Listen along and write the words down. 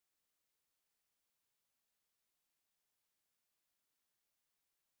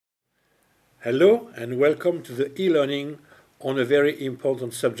Hello and welcome to the e-learning on a very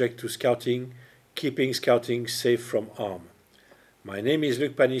important subject to scouting, keeping scouting safe from harm. My name is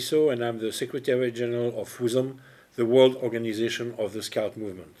Luc Panissod and I'm the Secretary General of WOSM, the World Organization of the Scout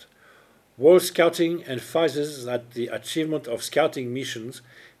Movement. World Scouting emphasizes that the achievement of scouting missions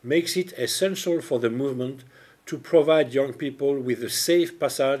makes it essential for the movement to provide young people with a safe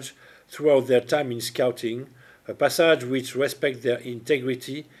passage throughout their time in scouting, a passage which respects their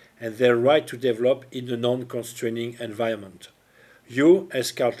integrity and their right to develop in a non-constraining environment. You, as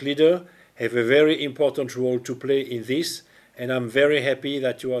Scout leader, have a very important role to play in this, and I'm very happy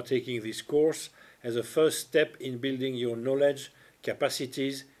that you are taking this course as a first step in building your knowledge,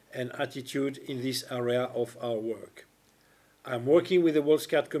 capacities, and attitude in this area of our work. I'm working with the World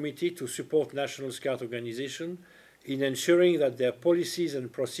Scout Committee to support National Scout Organization in ensuring that their policies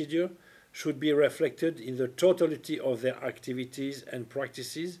and procedure should be reflected in the totality of their activities and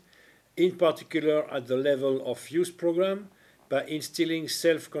practices, in particular at the level of youth program, by instilling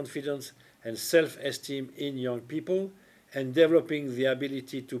self-confidence and self-esteem in young people and developing the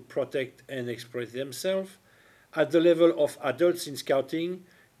ability to protect and express themselves, at the level of adults in scouting,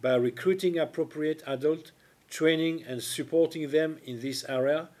 by recruiting appropriate adults, training and supporting them in this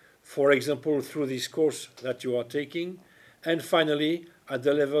area, for example through this course that you are taking, and finally at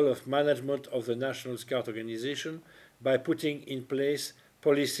the level of management of the National Scout Organization by putting in place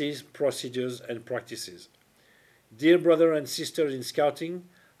policies, procedures and practices. Dear brothers and sisters in scouting,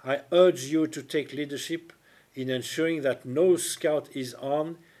 I urge you to take leadership in ensuring that no scout is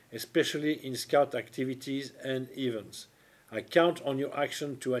harmed, especially in scout activities and events. I count on your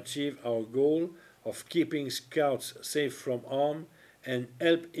action to achieve our goal of keeping scouts safe from harm and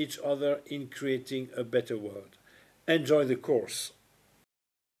help each other in creating a better world. Enjoy the course.